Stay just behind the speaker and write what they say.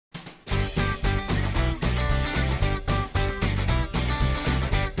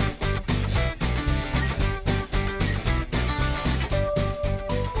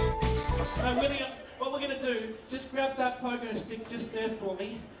stick just there for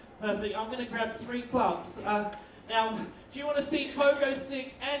me. Perfect. I'm going to grab 3 clubs. Now, do you want to see pogo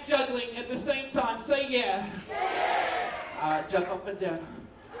stick and juggling at the same time? Say yeah. Yeah. Jump up and down.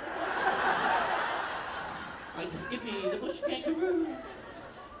 Like Skippy, the bush kangaroo.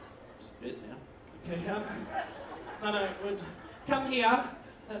 Just dead now. Okay, no, good. Come here.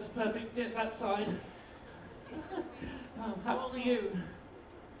 That's perfect. Get that side. How old are you?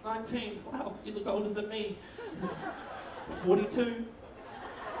 19. Wow, you look older than me. 42.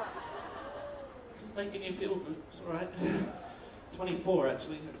 Just making you feel good. It's all right. 24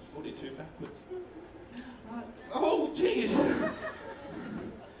 actually. That's 42 backwards. Oh, jeez.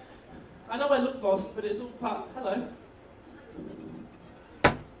 I know I look lost, but it's all part. Hello.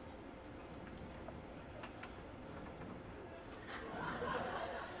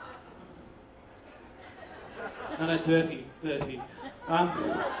 No, dirty.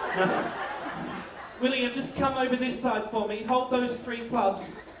 William, just come over this side for me. Hold those 3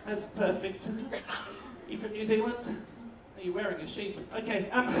 clubs. That's perfect. You from New Zealand? Are you wearing a sheep? Okay.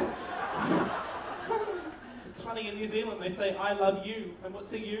 It's funny, in New Zealand they say, I love you. And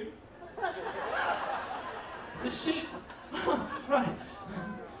what's a you? It's a sheep. Right.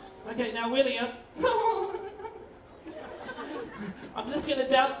 Okay, now William. I'm just going to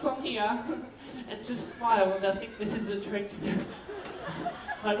bounce on here and just smile, and I think this is the trick.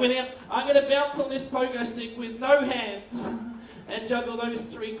 Right, William, I'm going to bounce on this pogo stick with no hands and juggle those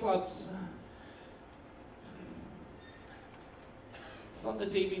 3 clubs. It's on the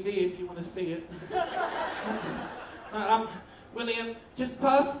DVD if you want to see it. William, just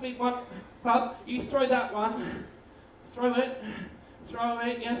pass me 1 club. You throw that one. Throw it. Throw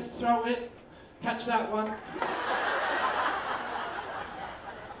it. Yes, throw it. Catch that one.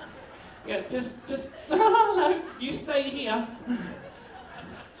 Yeah, just, hello, you stay here.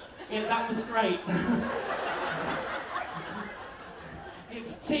 Yeah, that was great.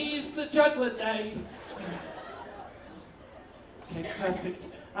 It's Tease the Juggler Day. Okay, perfect.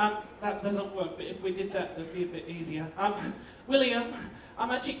 That doesn't work, but if we did that, it'd be a bit easier. William,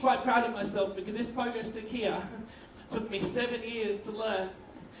 I'm actually quite proud of myself because this pogo stick here took me 7 years to learn.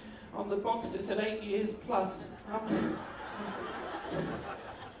 On the box it said 8 years plus.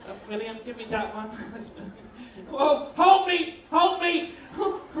 William, give me that one. Whoa, hold me! Hold me!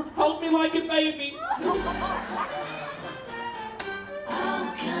 Hold me like a baby.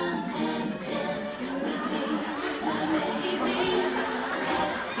 Oh, come and dance with me, my baby.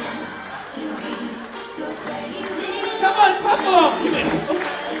 Let's dance till we go crazy. Come on, come on! Give me. And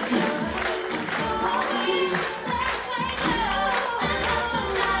so are we. Let's make love and dance the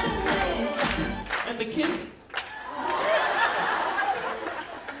night away. And the kiss.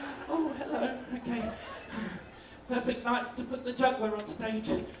 Oh, hello. Okay. Perfect night to put the juggler on stage.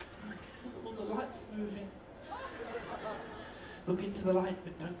 Look at all the lights moving. Look into the light,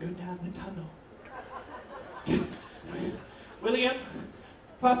 but don't go down the tunnel. William,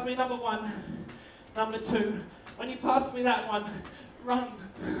 pass me number 1. Number 2. When you pass me that one, run.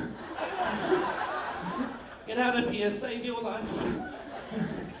 Get out of here, save your life.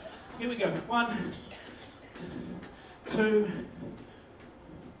 Here we go. 1, 2,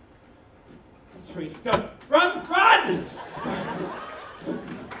 3. Go. Run! Run!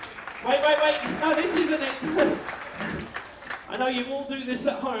 Wait. No, this isn't it. I know you all do this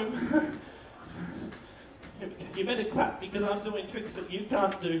at home. You better clap because I'm doing tricks that you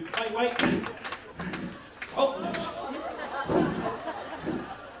can't do. Wait. Oh.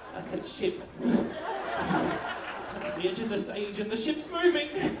 I said ship. That's the edge of the stage and the ship's moving.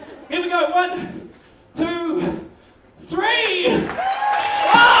 Here we go. 1, 2, 3.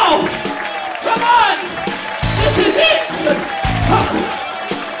 Wow! Come on! This is it!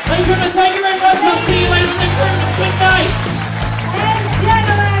 Are you going to take it?